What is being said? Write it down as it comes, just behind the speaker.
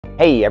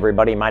Hey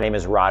everybody, my name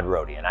is Rod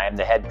Rohde and I am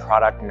the head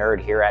product nerd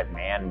here at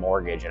Man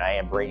Mortgage, and I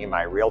am bringing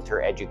my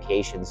realtor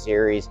education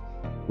series,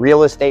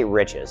 Real Estate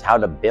Riches, how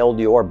to build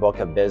your book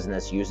of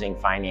business using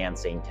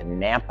financing, to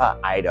Nampa,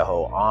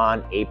 Idaho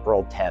on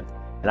April 10th.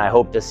 And I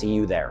hope to see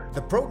you there.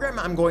 The program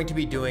I'm going to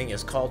be doing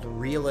is called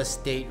Real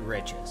Estate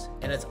Riches,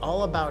 and it's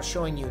all about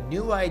showing you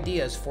new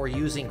ideas for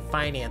using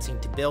financing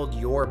to build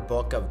your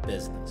book of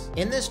business.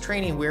 In this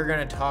training, we're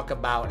going to talk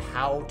about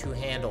how to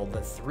handle the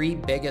 3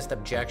 biggest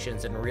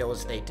objections in real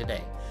estate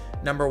today.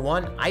 Number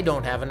 1, I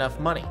don't have enough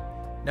money.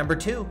 Number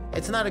 2,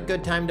 it's not a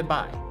good time to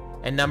buy.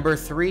 And number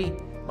 3,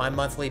 my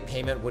monthly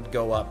payment would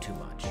go up too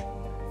much.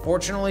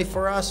 Fortunately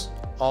for us,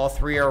 all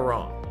 3 are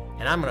wrong,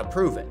 and I'm going to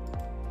prove it.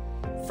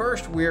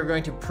 First, we are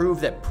going to prove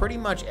that pretty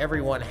much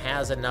everyone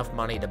has enough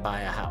money to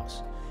buy a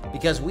house,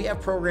 because we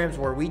have programs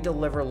where we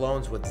deliver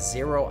loans with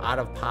 0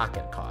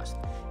 out-of-pocket cost,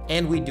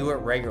 and we do it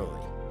regularly.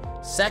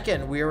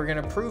 Second, we are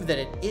going to prove that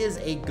it is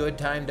a good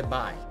time to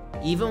buy.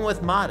 Even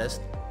with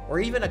modest, or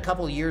even a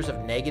couple years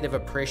of negative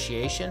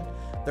appreciation,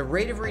 the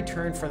rate of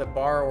return for the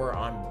borrower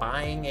on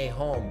buying a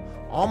home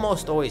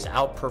almost always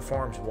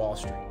outperforms Wall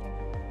Street.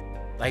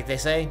 Like they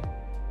say,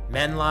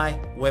 men lie,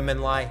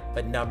 women lie,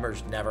 but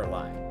numbers never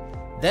lie.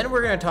 Then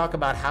we're going to talk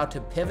about how to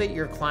pivot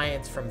your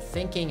clients from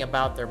thinking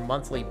about their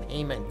monthly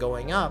payment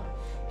going up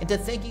into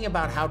thinking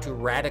about how to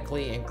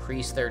radically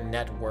increase their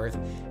net worth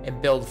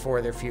and build for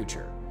their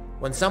future.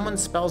 When someone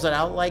spells it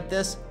out like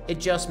this, it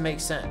just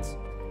makes sense.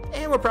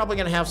 And we're probably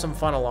going to have some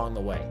fun along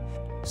the way.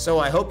 So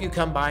I hope you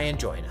come by and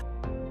join us.